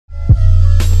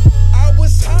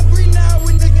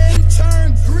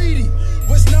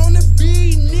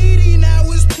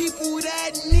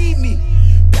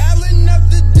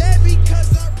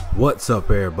What's up,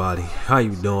 everybody? How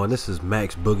you doing? This is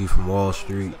Max Boogie from Wall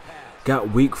Street. Got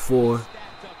week 4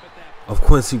 of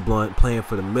Quincy Blount playing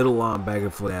for the middle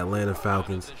linebacker for the Atlanta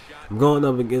Falcons. I'm going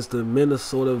up against the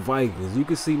Minnesota Vikings. You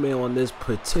can see, man, on this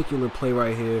particular play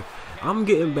right here, I'm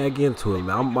getting back into it,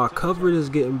 man. My coverage is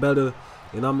getting better,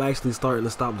 and I'm actually starting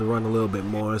to stop the run a little bit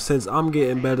more. And since I'm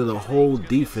getting better, the whole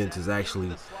defense is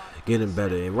actually getting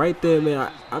better. And right there,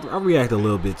 man, I reacted a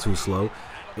little bit too slow.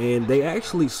 And they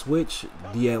actually switched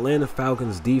the Atlanta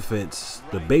Falcons defense.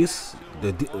 The base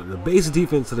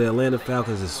defense of the Atlanta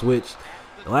Falcons is switched.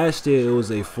 Last year it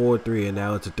was a 4-3 and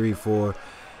now it's a 3-4.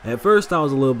 At first I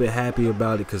was a little bit happy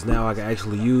about it because now I can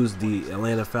actually use the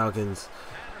Atlanta Falcons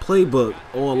playbook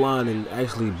online and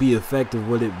actually be effective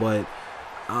with it. But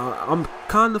I'm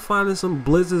kind of finding some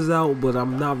blitzes out, but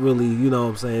I'm not really, you know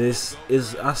what I'm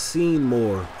saying. I've seen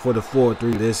more for the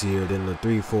 4-3 this year than the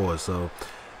 3-4, so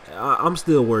I'm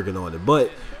still working on it,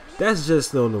 but that's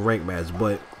just on the rank match.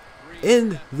 But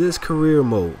in this career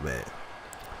mode, man,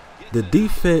 the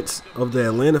defense of the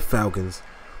Atlanta Falcons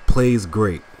plays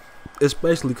great,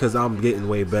 especially because I'm getting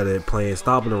way better at playing,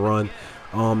 stopping the run.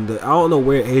 I don't know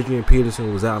where Adrian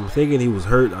Peterson was at. I'm thinking he was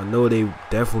hurt. I know they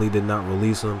definitely did not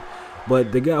release him,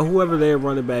 but the guy, whoever their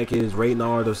running back is,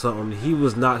 Raynard or something, he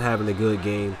was not having a good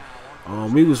game.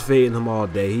 We was fading him all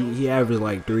day. He averaged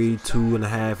like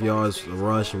 2.5 yards a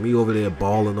rush, and we over there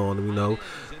balling on him, you know.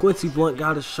 Quincy Blount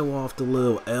got to show off the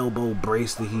little elbow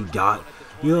brace that he got.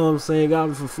 You know what I'm saying? Got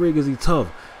him for free because he tough.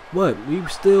 But we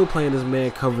still playing this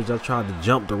man coverage. I tried to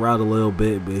jump the route a little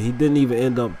bit, but he didn't even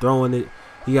end up throwing it.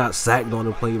 He got sacked on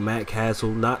the play, Matt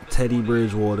Castle, not Teddy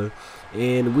Bridgewater.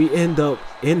 And we end up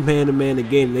in man-to-man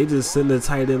again. They just send the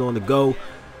tight end on the go.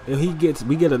 And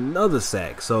we get another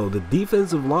sack. So the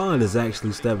defensive line is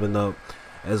actually stepping up,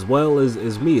 as well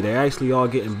as me. They're actually all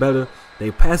getting better. They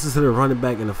pass it to the running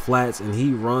back in the flats, and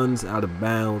he runs out of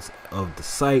bounds of the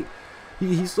sight.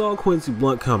 He saw Quincy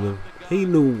Blount coming. He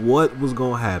knew what was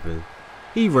going to happen.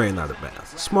 He ran out of bounds.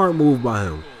 Smart move by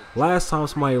him. Last time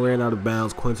somebody ran out of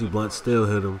bounds, Quincy Blount still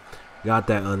hit him. Got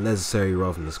that unnecessary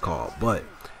roughness call. But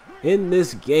in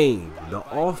this game, the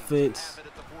offense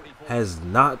has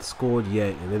not scored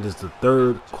yet, and it is the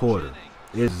third quarter.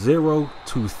 It's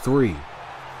 0-3.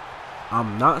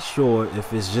 I'm not sure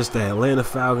if it's just the Atlanta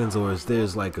Falcons or if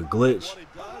there's like a glitch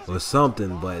or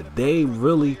something, but they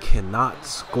really cannot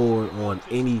score on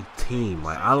any team.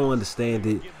 Like, I don't understand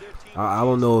it. I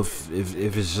don't know if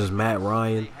it's just Matt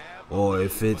Ryan or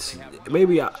if it's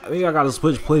maybe I gotta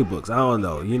switch playbooks. I don't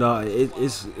know. You know,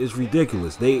 it's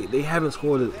ridiculous. They haven't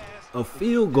scored a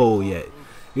field goal yet.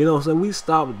 You know what I'm saying? We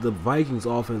stopped the Vikings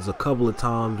offense a couple of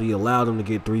times. We allowed them to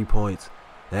get 3 points.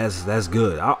 That's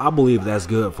good. I believe that's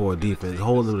good for a defense.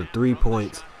 Holding them to 3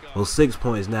 points. Well, 6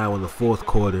 points now in the fourth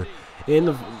quarter. And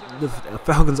the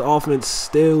Falcons offense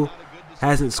still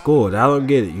hasn't scored. I don't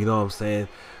get it. You know what I'm saying?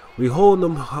 We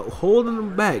holding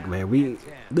them back, man.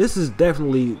 This is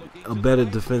definitely a better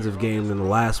defensive game than the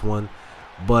last one.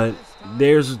 But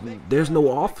there's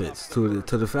no offense to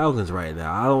the Falcons right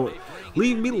now. I don't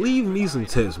leave me some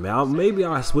tips, man. Maybe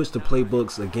I switch the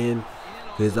playbooks again,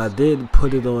 because I did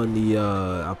put it on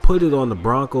the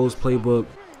Broncos playbook,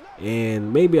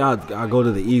 and maybe I go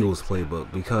to the Eagles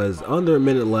playbook, because under a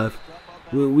minute left,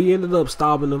 we ended up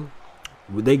stopping them.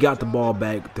 They got the ball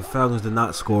back. The Falcons did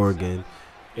not score again,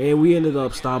 and we ended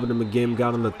up stopping them again.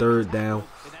 Got on the third down.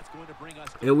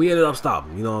 And we ended up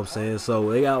stopping, you know what I'm saying?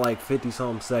 So they got like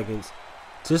 50-something seconds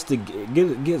just to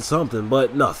get something,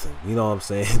 but nothing, you know what I'm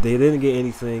saying? They didn't get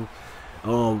anything.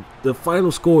 The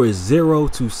final score is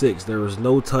 0-6. There was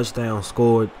no touchdown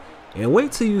scored. And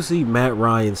wait till you see Matt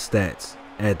Ryan's stats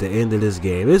at the end of this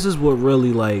game. This is what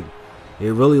really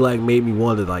made me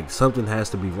wonder, like, something has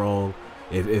to be wrong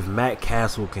if Matt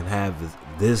Castle can have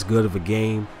this good of a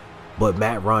game, but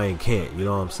Matt Ryan can't. You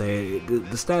know what I'm saying?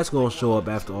 The stats gonna show up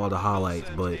after all the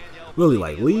highlights, but really,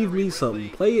 like, leave me something.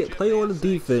 Play on the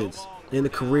defense in the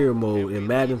career mode in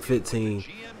Madden 15,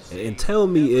 and tell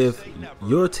me if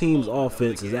your team's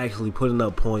offense is actually putting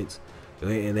up points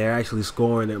and they're actually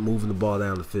scoring and moving the ball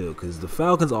down the field. Because the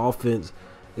Falcons' offense,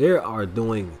 they are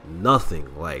doing nothing.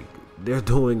 Like, they're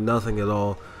doing nothing at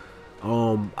all. I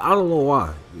don't know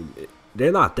why.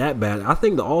 They're not that bad. I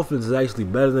think the offense is actually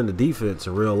better than the defense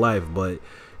in real life, but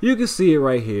you can see it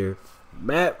right here.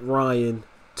 Matt Ryan,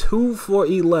 2 for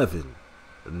 11,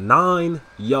 9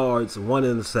 yards, 1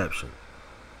 interception.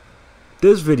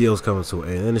 This video is coming to an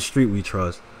end. In the street we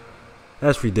trust.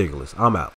 That's ridiculous. I'm out.